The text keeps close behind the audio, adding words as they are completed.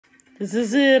This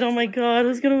is it. Oh my god,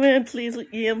 who's gonna win? Please,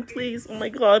 Ian, please. Oh my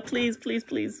god, please, please,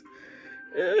 please.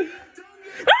 Oh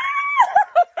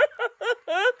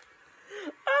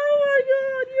my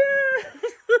god, yes!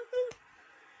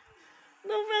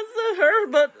 No offense to her,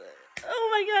 but oh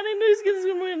my god, I knew he was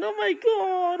gonna win. Oh my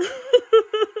god.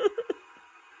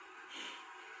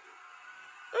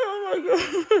 Oh my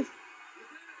god.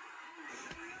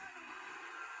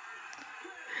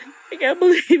 I can't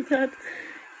believe that.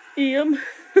 Ian.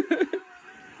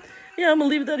 Yeah, I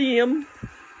believe that Ian,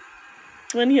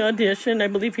 when he auditioned, I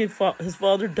believe his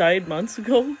father died months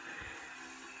ago.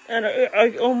 And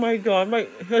oh my god,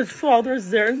 his father is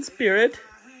there in spirit.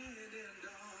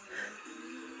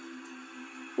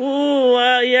 Ooh,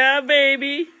 yeah,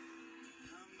 baby.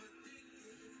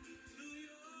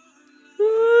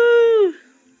 Woo!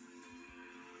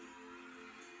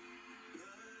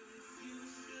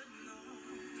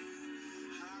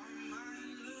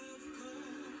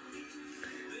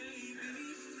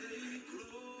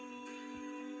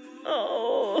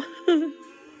 Oh.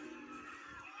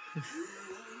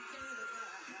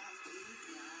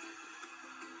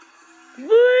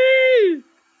 Woo!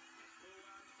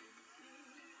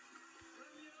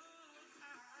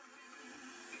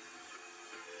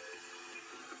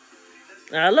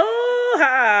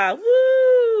 Aloha!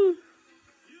 Woo!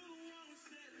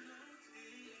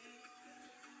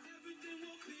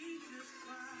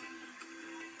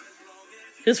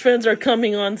 His friends are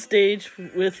coming on stage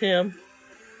with him,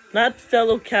 not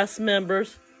fellow cast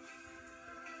members.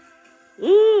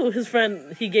 Ooh, his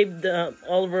friend, he gave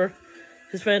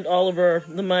his friend Oliver,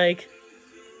 the mic.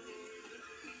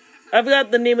 I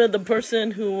forgot the name of the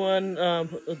person who won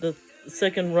the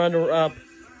second runner-up.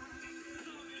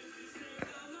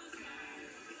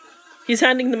 He's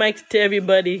handing the mic to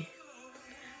everybody.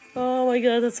 Oh my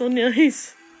god, that's so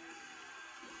nice.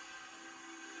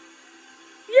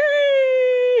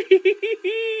 Yay!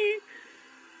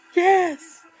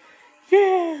 Yes!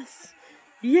 Yes!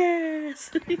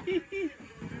 Yes!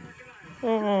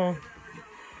 Oh.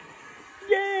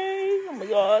 Yay! Oh my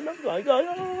god, oh my god,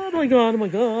 oh my god, oh my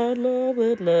god, love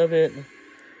it, love it.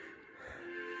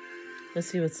 Let's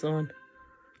see what's on.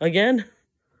 Again?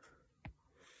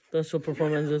 Special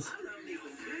performances.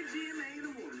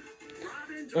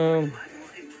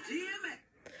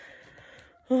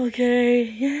 Okay,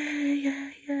 yay.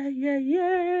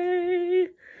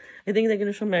 I think they're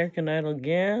gonna show American Idol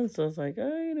again, so it's like,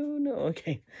 I don't know.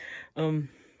 Okay.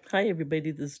 Hi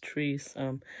everybody, this is Therese.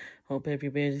 Hope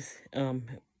everybody's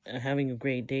having a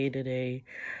great day today.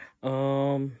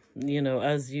 You know,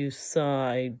 as you saw,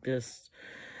 I just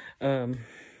well,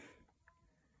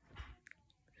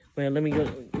 let me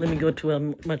go to a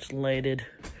much lighted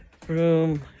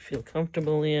room I feel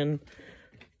comfortable in.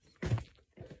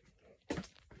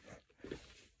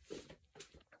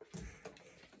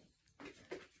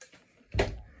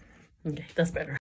 Okay, that's better.